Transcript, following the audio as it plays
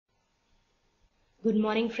Good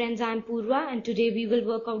morning friends, I am Purva and today we will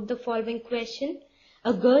work out the following question.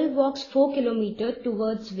 A girl walks 4 km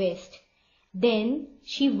towards west. Then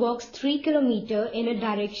she walks 3 km in a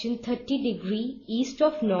direction 30 degrees east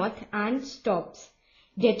of north and stops.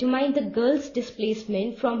 Determine the girl's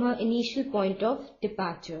displacement from her initial point of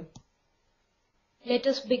departure. Let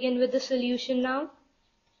us begin with the solution now.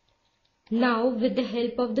 Now with the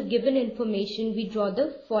help of the given information we draw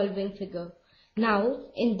the following figure. Now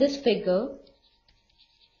in this figure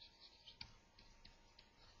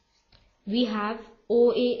we have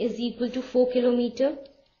OA is equal to 4 km,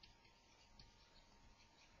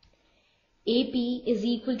 AP is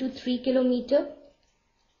equal to 3 km,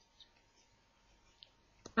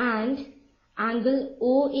 and angle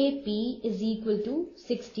OAP is equal to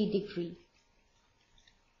 60 degrees.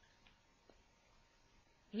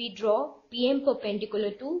 We draw PM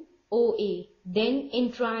perpendicular to OA. Then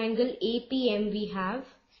in triangle APM we have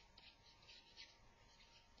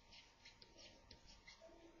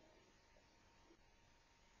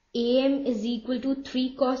AM is equal to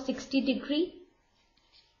 3 cos 60 degree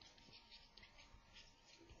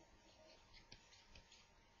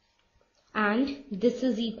and this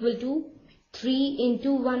is equal to 3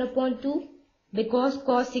 into 1 upon 2 because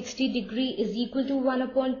cos 60 degree is equal to 1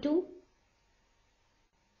 upon 2.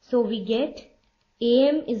 So we get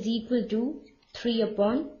AM is equal to 3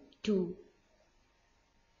 upon 2.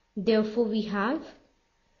 Therefore we have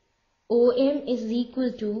OM is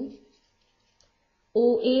equal to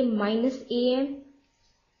OA minus AM,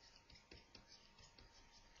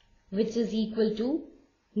 which is equal to,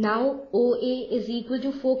 now OA is equal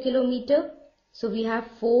to 4 km. So we have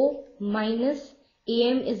 4 minus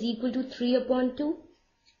AM is equal to 3 upon 2.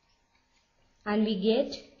 And we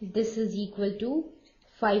get this is equal to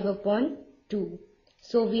 5 upon 2.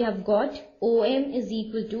 So we have got OM is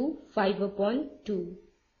equal to 5 upon 2.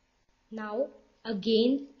 Now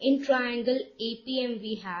again in triangle APM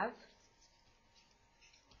we have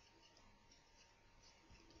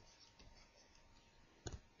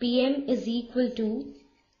PM is equal to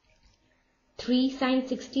 3 sin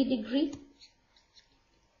 60 degree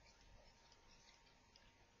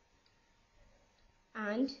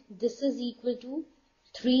and this is equal to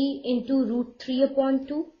 3 into root 3 upon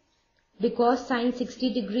 2 because sin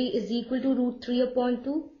 60 degree is equal to root 3 upon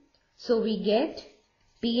 2. So we get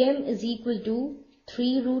PM is equal to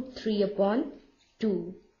 3 root 3 upon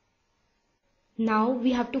 2. Now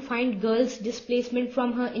we have to find girl's displacement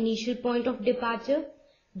from her initial point of departure.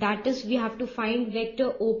 That is, we have to find vector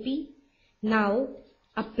OP. Now,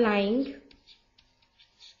 applying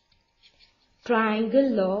triangle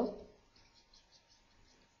law,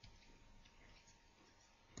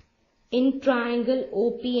 in triangle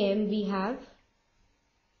OPM we have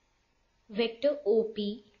vector OP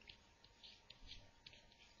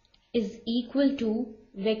is equal to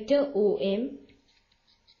vector OM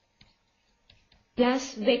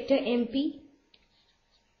plus vector MP.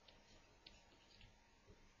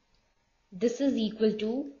 This is equal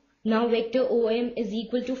to, now vector OM is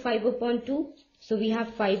equal to 5 upon 2. So we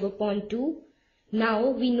have 5 upon 2. Now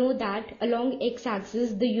we know that along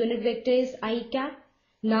x-axis the unit vector is I cap.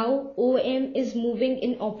 Now OM is moving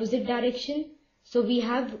in opposite direction. So we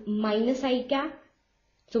have minus I cap.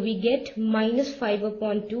 So we get minus 5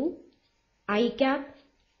 upon 2 I cap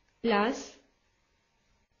plus,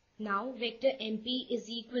 now vector MP is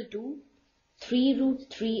equal to 3 root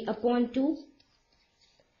 3 upon 2.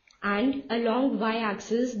 And along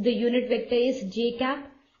y-axis the unit vector is j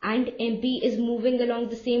cap and MP is moving along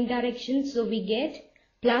the same direction, so we get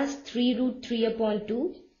plus 3 root 3 upon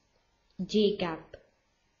 2 j cap.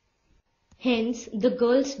 Hence the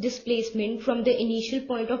girl's displacement from the initial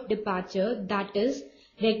point of departure, that is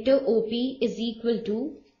vector OP, is equal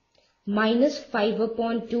to minus 5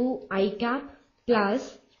 upon 2 I cap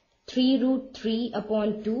plus 3 root 3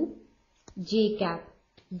 upon 2 j cap.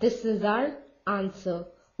 This is our answer.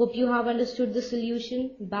 Hope you have understood the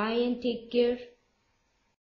solution. Bye and take care.